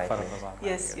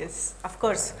 ఎస్ ఎస్ అఫ్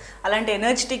కోర్స్ అలాంటి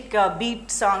ఎనర్జెటిక్ బీట్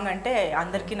సాంగ్ అంటే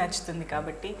అందరికీ నచ్చుతుంది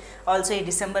కాబట్టి ఆల్సో ఈ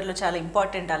డిసెంబర్లో చాలా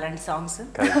ఇంపార్టెంట్ అలాంటి songs.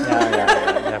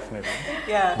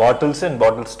 Bottles and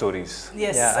bottle stories.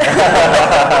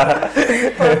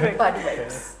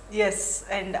 Yes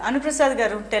and Anuprasad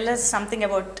గారు, tell us something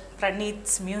about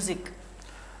Pranith's music.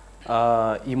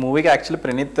 ఈ మూవీకి యాక్చువల్లీ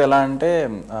ప్రణీత్ ఎలా అంటే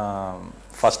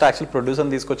ఫస్ట్ యాక్చువల్ ప్రొడ్యూసర్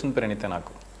తీసుకొచ్చింది ప్రణీతే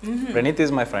నాకు. Praneeth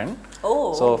is my friend.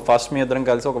 So first మీ ఇద్దరం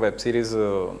కలిసి ఒక వెబ్ సిరీస్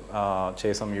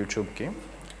చేసాం యూట్యూబ్కి,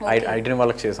 ఐడ్రీమ్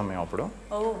వాళ్ళకి చేసాం మేము అప్పుడు.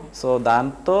 సో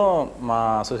దాంతో మా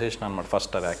అసోసియేషన్ అనమాట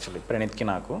ఫస్ట్ అది యాక్చువల్లీ ప్రణీత్కి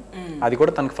నాకు. అది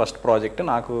కూడా తనకి ఫస్ట్ ప్రాజెక్ట్,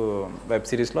 నాకు వెబ్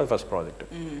సిరీస్లో అది ఫస్ట్ ప్రాజెక్ట్.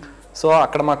 సో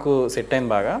అక్కడ మాకు సెట్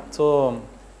అయింది బాగా. సో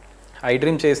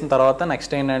ఐడ్రీమ్ చేసిన తర్వాత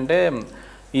నెక్స్ట్ ఏంటంటే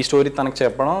ఈ స్టోరీ తనకు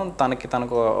చెప్పడం,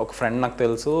 తనకు ఒక ఫ్రెండ్ నాకు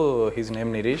తెలుసు, హిజ్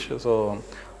నేమ్ నిరీష్. సో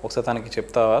ఒకసారి తనకి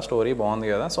చెప్తావా స్టోరీ బాగుంది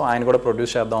కదా, సో ఆయన కూడా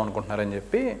ప్రొడ్యూస్ చేద్దాం అనుకుంటున్నారని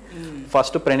చెప్పి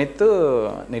ఫస్ట్ ప్రణీత్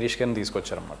నిరీష్ గారిని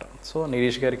తీసుకొచ్చారనమాట. సో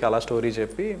నిరీష్ గారికి అలా స్టోరీ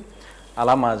చెప్పి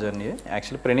అలా మా జర్నీ.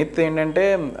 యాక్చువల్లీ ప్రణీత్ ఏంటంటే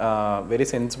very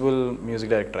sensible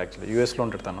music director. Actually యూఎస్లో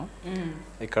ఉంటాడు తను,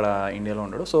 ఇక్కడ ఇండియాలో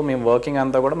ఉంటాడు. సో మేము వర్కింగ్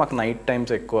అంతా కూడా మాకు నైట్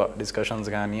టైమ్స్ ఎక్కువ డిస్కషన్స్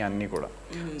కానీ అన్నీ కూడా.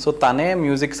 సో తనే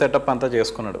మ్యూజిక్ సెటప్ అంతా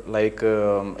చేసుకున్నాడు. లైక్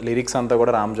లిరిక్స్ అంతా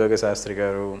కూడా రామ్ జోగే శాస్త్రి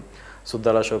గారు,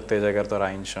 సుద్దాల అశోక్ తేజ గారితో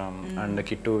రాయించాం, and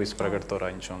kit విస్ప్రగడ్తో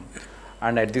రాయించాం.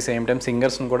 And at the same time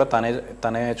సింగర్స్ని కూడా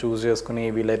తనే చూస్ చేసుకుని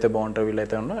వీళ్ళైతే బాగుంటారు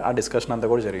వీళ్ళైతే ఉంటారు, ఆ డిస్కషన్ అంతా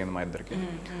కూడా జరిగింది మా ఇద్దరికి.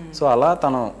 సో అలా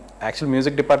తను యాక్చువల్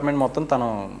మ్యూజిక్ డిపార్ట్మెంట్ మొత్తం తను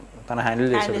హ్యాండిల్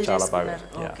చేశాడు చాలా బాగా.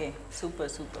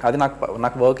 అది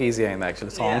నాకు వర్క్ ఈజీ అయింది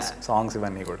యాక్చువల్లీ, సాంగ్స్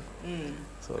ఇవన్నీ కూడా.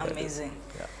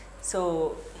 సో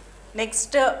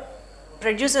నెక్స్ట్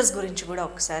ప్రొడ్యూసర్స్ గురించి కూడా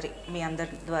ఒకసారి మీ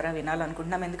అందరి ద్వారా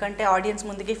వినాలనుకుంటున్నాం. ఎందుకంటే ఆడియన్స్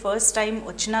ముందుకి ఫస్ట్ టైం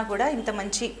వచ్చినా కూడా ఇంత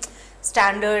మంచి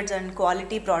స్టాండర్డ్స్ అండ్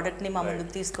క్వాలిటీ ప్రోడక్ట్ని మా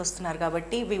ముందుకు తీసుకొస్తున్నారు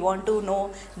కాబట్టి we want to know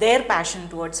their passion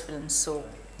towards films. So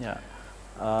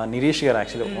Nireesh గారు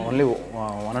actually only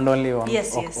one and only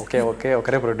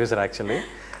ఒకరే ప్రొడ్యూసర్ యాక్చువల్లీ.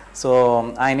 సో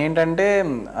ఆయన ఏంటంటే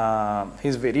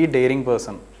he's very daring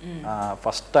person.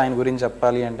 First ఆయన గురించి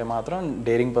చెప్పాలి అంటే మాత్రం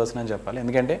డేరింగ్ పర్సన్ అని చెప్పాలి.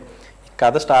 ఎందుకంటే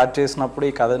కథ స్టార్ట్ చేసినప్పుడు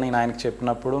ఈ కథ నేను ఆయనకి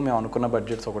చెప్పినప్పుడు మేము అనుకున్న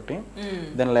బడ్జెట్స్ ఒకటి,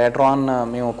 దెన్ లేటర్ ఆన్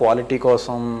మేము క్వాలిటీ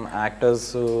కోసం యాక్టర్స్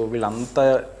వీళ్ళంతా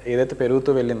ఏదైతే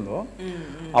పెరుగుతూ వెళ్ళిందో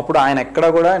అప్పుడు ఆయన ఎక్కడ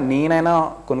కూడా నేనైనా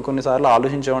కొన్నిసార్లు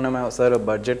ఆలోచించేవాడిని, సార్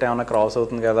బడ్జెట్ ఏమైనా క్రాస్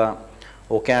అవుతుంది కదా,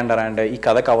 ఓకే అంటారా అంటే ఈ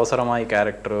కథకి అవసరమా ఈ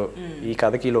క్యారెక్టర్, ఈ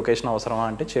కథకి ఈ లొకేషన్ అవసరమా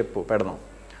అంటే చెప్పు పెడదాం,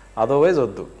 అదర్వైజ్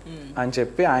వద్దు అని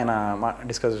చెప్పి ఆయన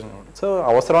డిస్కషన్. సో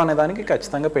అవసరం అనే దానికి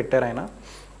ఖచ్చితంగా పెట్టారు ఆయన.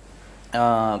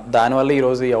 దానివల్ల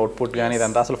ఈరోజు ఈ అవుట్పుట్ కానీ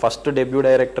ఇదంతా అసలు ఫస్ట్ డెబ్యూ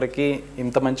డైరెక్టర్కి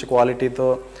ఇంత మంచి క్వాలిటీతో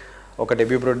ఒక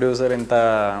డెబ్యూ ప్రొడ్యూసర్ ఇంత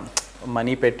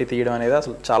మనీ పెట్టి తీయడం అనేది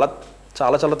అసలు చాలా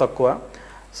చాలా చాలా తక్కువ.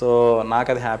 సో నాకు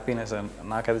అది హ్యాపీనెస్,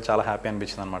 నాకు అది చాలా హ్యాపీ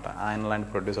అనిపించింది అనమాట ఆయన లాంటి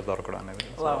ప్రొడ్యూసర్ దొరకడం అనేది.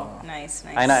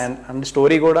 ఆయన అండ్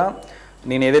స్టోరీ కూడా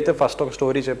నేను ఏదైతే ఫస్ట్ ఒక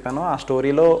స్టోరీ చెప్పానో ఆ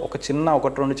స్టోరీలో ఒక చిన్న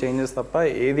 1-2 చేంజెస్ తప్ప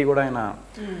ఏది కూడా ఆయన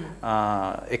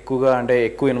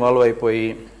ఎక్కువ ఇన్వాల్వ్ అయిపోయి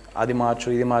అది మార్చు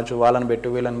ఇది మార్చు వాళ్ళని పెట్టు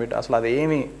వీళ్ళని పెట్టు అసలు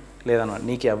అదేమీ లేదన్నమాట.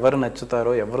 నీకు ఎవరు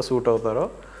నచ్చుతారో ఎవరు సూట్ అవుతారో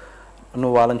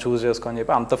నువ్వు వాళ్ళని చూస్ చేసుకో అని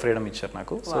చెప్పి అంత ఫ్రీడమ్ ఇచ్చారు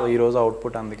నాకు. సో ఈ రోజు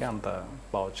అవుట్పుట్ అందుకే అంత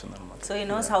బాగా వచ్చింది అనమాట. So he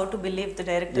knows how to believe the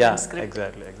director script.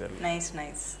 Exactly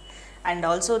nice. And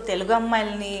also Telugu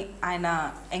అమ్మాయిల్ని ఆయన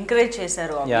ఎంకరేజ్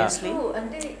చేశారు ఆబ్వియస్లీ.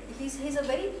 అంటే he's a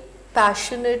very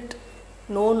passionate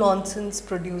no nonsense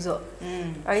producer.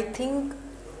 I think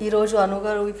ఈరోజు అను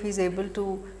గారు if he's able to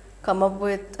come up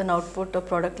with an output or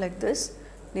product like this,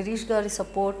 Nirish Gari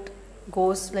support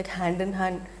goes like hand in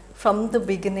hand from the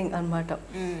beginning anamata.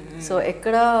 So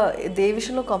ekkada de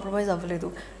vishayamlo compromise avvaledu.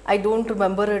 I don't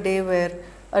remember a day where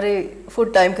are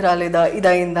food time ki raleda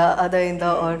idayinda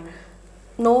adayinda or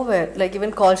nowhere. Like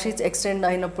even call sheets extend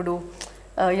ayinappudu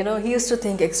he used to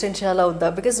think extend chala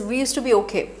avudda because we used to be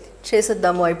okay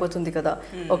చేసేద్దాము అయిపోతుంది కదా,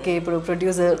 okay ఇప్పుడు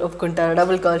producer ఒప్పుకుంటారు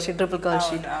double call sheet triple call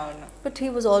sheet, but he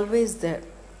was always there.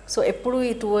 So ఎప్పుడు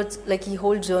ఈ towards like ఈ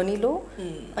whole జర్నీలో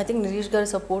I think Nireesh గారి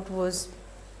support was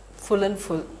full and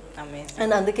full.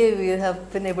 And అందుకే we have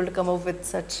been able to come up with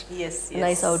such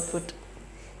nice output.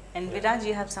 And Viraj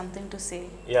you have something to say.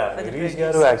 Nireesh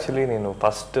గారు actually నేను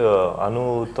first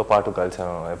అనుతో పాటు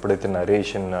కలిసాను ఎప్పుడైతే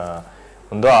నరేషన్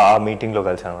ఉందో ఆ మీటింగ్లో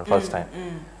కలిసాను అనమాట first time.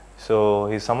 So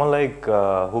he's someone like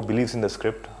who believes in the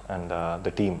script and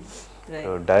the team.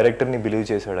 డైరెక్టర్ని believe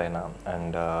చేశాడు ఆయన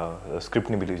అండ్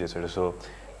స్క్రిప్ట్ని బిలీవ్ చేశాడు. So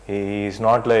he is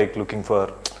not like looking for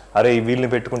అరే వీళ్ళని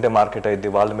పెట్టుకుంటే మార్కెట్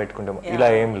అయింది వాళ్ళని పెట్టుకుంటే ఇలా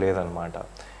ఏం లేదనమాట.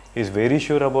 Is very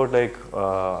sure about like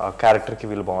ఆ క్యారెక్టర్కి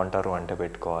వీళ్ళు బాగుంటారు అంటే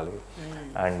పెట్టుకోవాలి.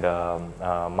 అండ్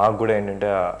మాకు కూడా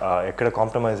ఏంటంటే ఎక్కడ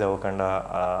కాంప్రమైజ్ అవ్వకుండా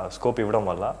స్కోప్ ఇవ్వడం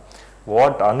వల్ల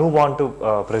what Anu want to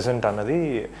present అన్నది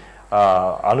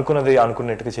అనుకున్నది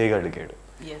అనుకున్నట్టుగా చేయగలిగాడు.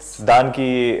 Yes. దానికి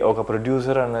ఒక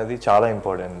ప్రొడ్యూసర్ అనేది చాలా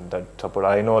important. That support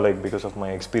I know like because of my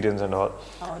experience and all.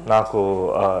 నాకు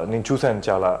నేను చూసాను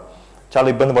చాలా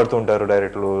ఇబ్బంది పడుతూ ఉంటారు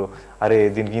డైరెక్టర్లు, అరే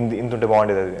దీనికి ఇంత ఉంటే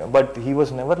బాగుండేది అది. But he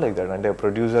was never like that. అంటే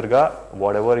ప్రొడ్యూసర్గా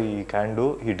what ever he can do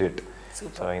he did.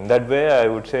 So in that way I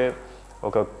would say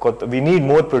ఒక కొత్త we need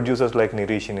more producers like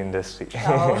Nireesh in industry.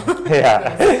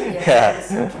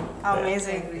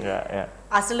 Amazing.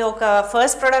 అసలు ఒక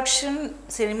first production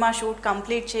cinema shoot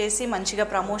complete చేసి మంచిగా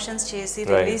promotions చేసి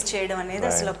release చేయడం అనేది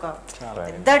అసలు ఒక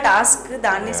పెద్ద టాస్క్.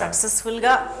 దాన్ని సక్సెస్ఫుల్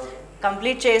గా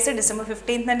కంప్లీట్ చేసి December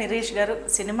 15th నిరీష్ గారు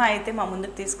సినిమా అయితే మా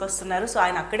ముందుకు తీసుకొస్తున్నారు. సో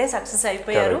ఆయన అక్కడే సక్సెస్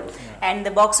అయిపోయారు. And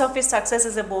the box office success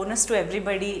is a bonus to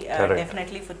everybody,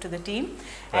 definitely for to the team.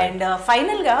 And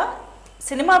final గా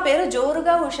సినిమా పేరు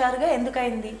జోరుగా హుషారుగా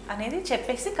ఎందుకైంది అనేది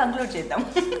చెప్పేసి కంక్లూడ్ చేద్దాం.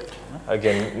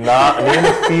 అగైన్ నేను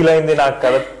ఫీల్ అయింది, నాకు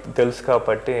కథ తెలుసు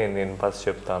కాబట్టి నేను ఫస్ట్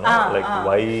చెప్తాను. లైక్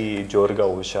వై జోరుగా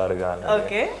హుషారుగా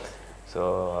ఓకే. సో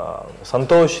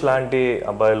సంతోష్ లాంటి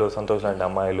అబ్బాయిలు, సంతోష్ లాంటి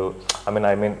అమ్మాయిలు,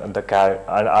 ఐ మీన్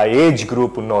ఆ ఏజ్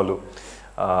గ్రూప్ ఉన్నోళ్ళు,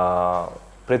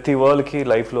 ప్రతి వాళ్ళకి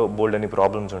లైఫ్లో బోల్డ్ అని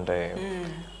ప్రాబ్లమ్స్ ఉంటాయి.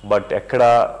 బట్ ఎక్కడ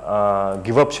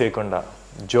గివప్ చేయకుండా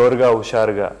జోరుగా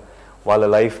హుషారుగా వాళ్ళ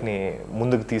లైఫ్ని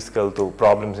ముందుకు తీసుకెళ్తూ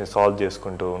ప్రాబ్లమ్స్ని సాల్వ్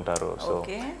చేసుకుంటూ ఉంటారు. So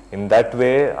in that way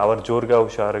hour జోరుగా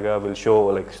హుషారుగా will show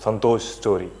like Santosh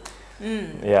story.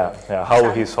 How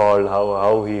he solve,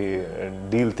 how he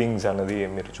deal things అన్నది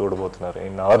మీరు చూడబోతున్నారు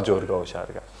ఇన్ అవర్ జోరుగా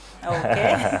హుషారుగా.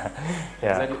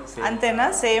 అంతేనా?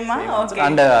 సేమా?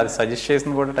 అండ్ అది సజెస్ట్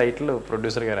చేసింది కూడా టైటిల్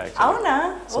ప్రొడ్యూసర్ గారు. అవునా?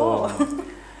 సో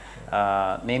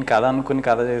నేను కథ అనుకుని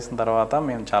కథ చేసిన తర్వాత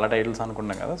మేము చాలా టైటిల్స్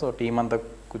అనుకున్నాం కదా. సో టీం అంతా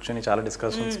కూర్చొని చాలా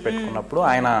డిస్కషన్స్ పెట్టుకున్నప్పుడు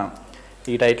ఆయన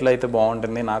ఈ టైటిల్ అయితే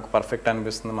బాగుంటుంది, నాకు పర్ఫెక్ట్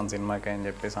అనిపిస్తుంది మన సినిమాకి అని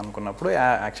చెప్పేసి అనుకున్నప్పుడు,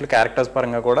 యాక్చువల్లీ క్యారెక్టర్స్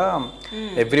పరంగా కూడా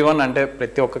ఎవ్రీ వన్ అంటే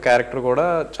ప్రతి ఒక్క క్యారెక్టర్ కూడా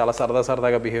చాలా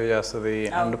సరదాగా బిహేవ్ చేస్తుంది.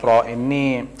 అండ్ ఎన్ని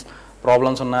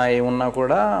ప్రాబ్లమ్స్ ఉన్నా ఏమున్నా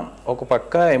కూడా ఒక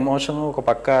పక్క ఎమోషన్, ఒక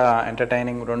పక్క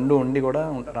ఎంటర్టైనింగ్ రెండు ఉండి కూడా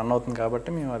రన్ అవుతుంది.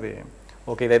 కాబట్టి మేము అది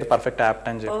ఓకే ఇదైతే పర్ఫెక్ట్ యాప్ట్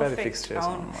అని చెప్పి అది ఫిక్స్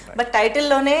చేసాం అన్నమాట. బట్ టైటిల్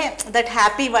లోనే దట్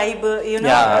హ్యాపీ వైబ్,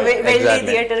 వెళ్ళి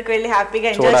థియేటర్ కి వెళ్ళి హ్యాపీగా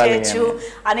ఎంజాయ్ చేయొచ్చు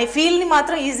అనే ఫీల్ ని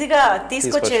మాత్రం ఈజీగా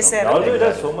తీసుకొచ్చేసారు.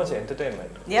 సో మచ్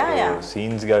ఎంటర్టైన్మెంట్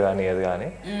సీన్స్ గా కానీ ఏది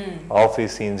కానీ,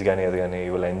 ఆఫీస్ సీన్స్ కానీ ఏది కానీ,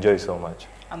 you will enjoy so much.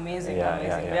 Amazing.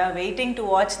 We are waiting to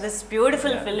watch this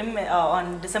beautiful film on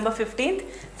December 15th.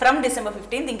 From December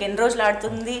 15th ఇంకెన్ని రోజులు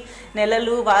ఆడుతుంది,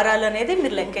 నెలలు వారాలు అనేది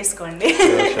మీరు లెక్కేసుకోండి.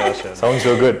 Sounds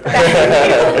so good.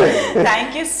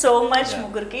 Thank you so much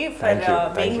ముగ్గురికి for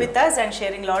being with us and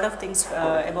sharing lot of things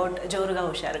about Joruga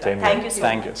Husharuga. Thank you so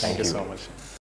much. Thank you so much.